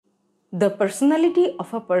The personality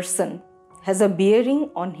of a person has a bearing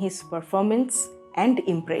on his performance and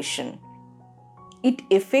impression. It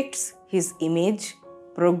affects his image,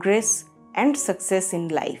 progress, and success in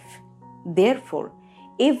life. Therefore,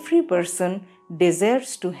 every person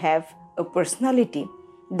desires to have a personality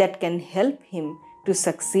that can help him to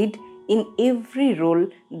succeed in every role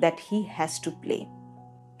that he has to play.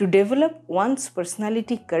 To develop one's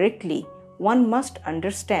personality correctly, one must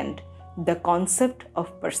understand the concept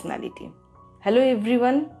of personality. Hello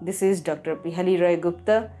everyone, this is Dr. Piyhalli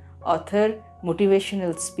Gupta, author,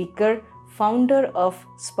 motivational speaker, founder of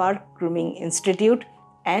Spark Grooming Institute,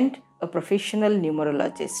 and a professional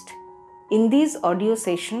numerologist. In this audio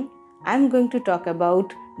session, I am going to talk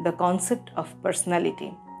about the concept of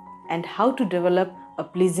personality and how to develop a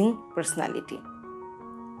pleasing personality.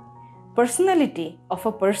 Personality of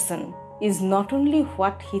a person is not only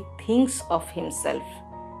what he thinks of himself,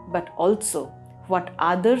 but also what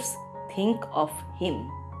others think of him.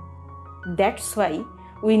 That's why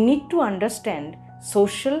we need to understand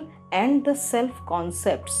social and the self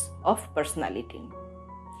concepts of personality.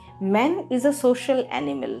 Man is a social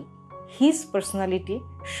animal. His personality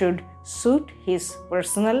should suit his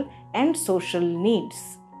personal and social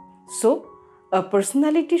needs. So, a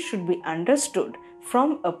personality should be understood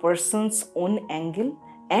from a person's own angle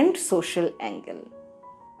and social angle.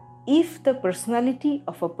 If the personality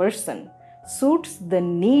of a person suits the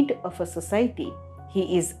need of a society,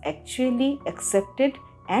 he is actually accepted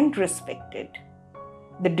and respected.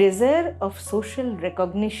 The desire of social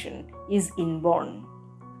recognition is inborn.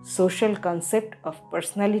 Social concept of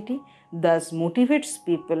personality thus motivates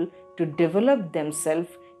people to develop themselves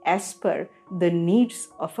as per the needs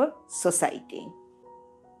of a society.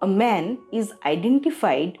 A man is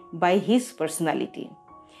identified by his personality.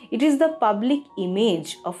 It is the public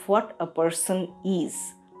image of what a person is,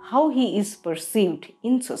 how he is perceived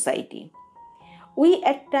in society. We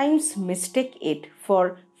at times mistake it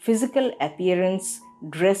for physical appearance,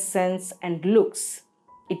 dress sense, and looks.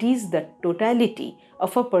 It is the totality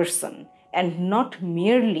of a person and not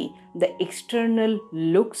merely the external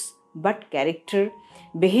looks but character,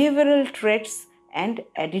 behavioral traits, and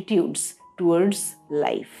attitudes towards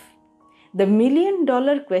life. The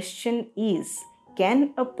million-dollar question is,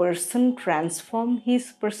 can a person transform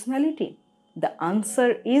his personality? The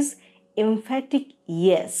answer is emphatic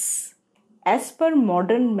yes. As per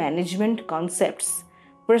modern management concepts,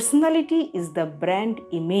 personality is the brand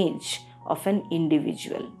image of an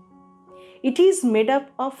individual. It is made up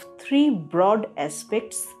of three broad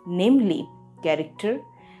aspects, namely character,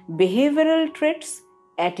 behavioral traits,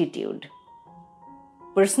 attitude.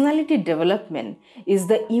 Personality development is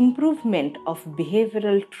the improvement of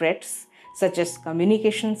behavioral traits such as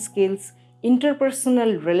communication skills,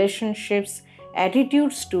 interpersonal relationships,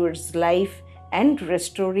 attitudes towards life, and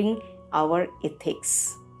restoring our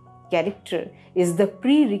ethics. Character is the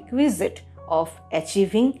prerequisite of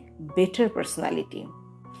achieving better personality.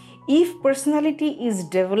 If personality is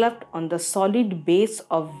developed on the solid base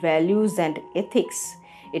of values and ethics,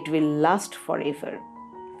 it will last forever.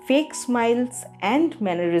 Fake smiles and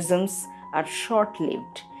mannerisms are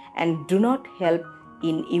short-lived and do not help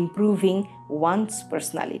in improving one's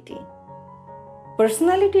personality.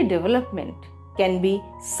 Personality development can be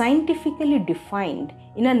scientifically defined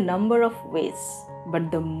in a number of ways,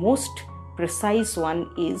 but the most precise one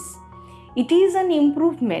is it is an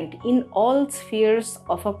improvement in all spheres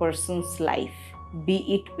of a person's life, be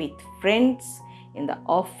it with friends, in the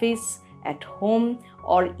office, at home,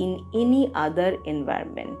 or in any other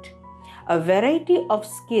environment. A variety of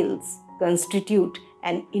skills constitute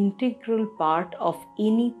an integral part of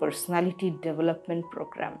any personality development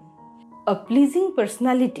program. A pleasing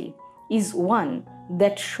personality is one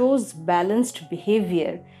that shows balanced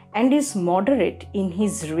behavior and is moderate in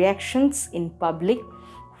his reactions in public,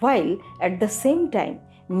 while at the same time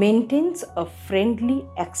maintains a friendly,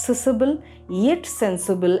 accessible, yet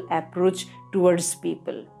sensible approach towards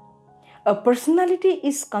people. A personality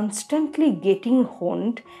is constantly getting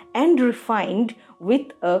honed and refined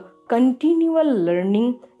with a continual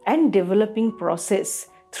learning and developing process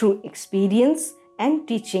through experience and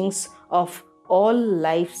teachings of all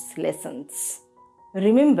life's lessons.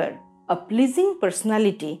 Remember, a pleasing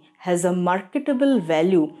personality has a marketable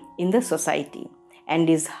value in the society and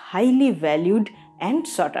is highly valued and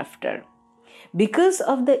sought after. Because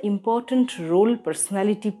of the important role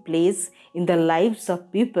personality plays in the lives of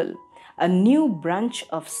people, a new branch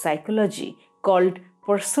of psychology called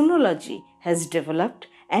personology has developed,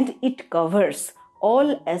 and it covers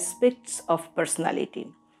all aspects of personality,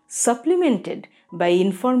 supplemented by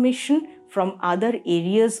information from other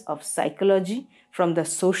areas of psychology, from the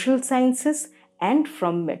social sciences, and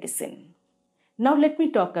from medicine. Now let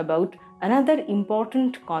me talk about another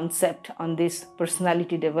important concept on this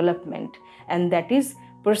personality development, and that is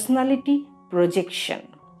personality projection.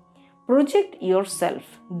 Project yourself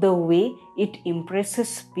the way it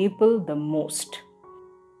impresses people the most.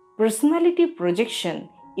 Personality projection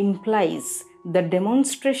implies the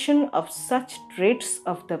demonstration of such traits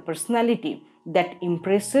of the personality that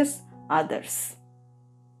impresses others.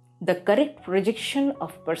 The correct projection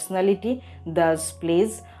of personality thus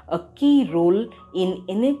plays a key role in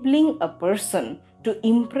enabling a person to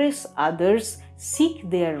impress others, seek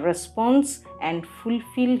their response, and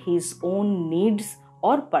fulfill his own needs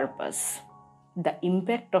or purpose. The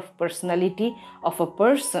impact of personality of a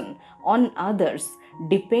person on others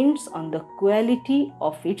depends on the quality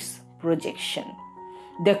of its projection.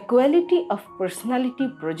 The quality of personality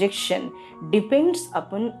projection depends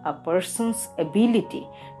upon a person's ability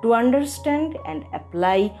to understand and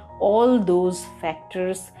apply all those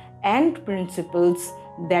factors and principles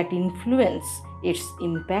that influence its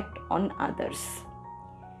impact on others.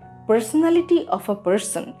 Personality of a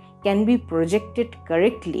person can be projected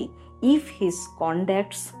correctly if his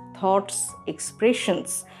conducts, thoughts,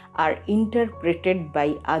 expressions are interpreted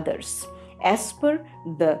by others as per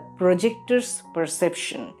the projector's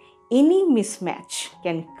perception. Any mismatch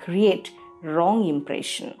can create wrong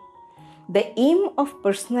impression. The aim of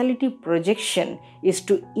personality projection is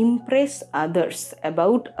to impress others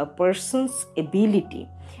about a person's ability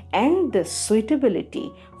and the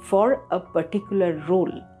suitability for a particular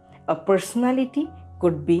role. A personality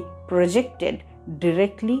could be projected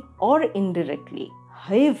directly or indirectly.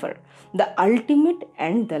 However, the ultimate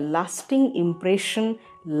and the lasting impression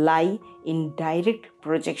lie in direct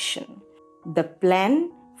projection. The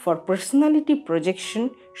plan for personality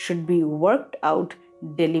projection should be worked out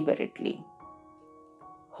deliberately.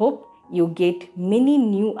 Hope you get many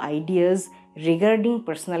new ideas regarding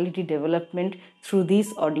personality development through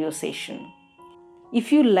this audio session.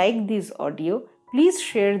 If you like this audio, please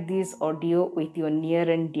share this audio with your near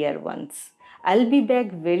and dear ones. I'll be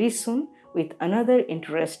back very soon with another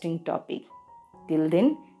interesting topic. Till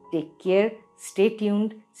then, take care, stay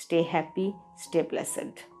tuned, stay happy, stay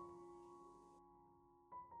blessed.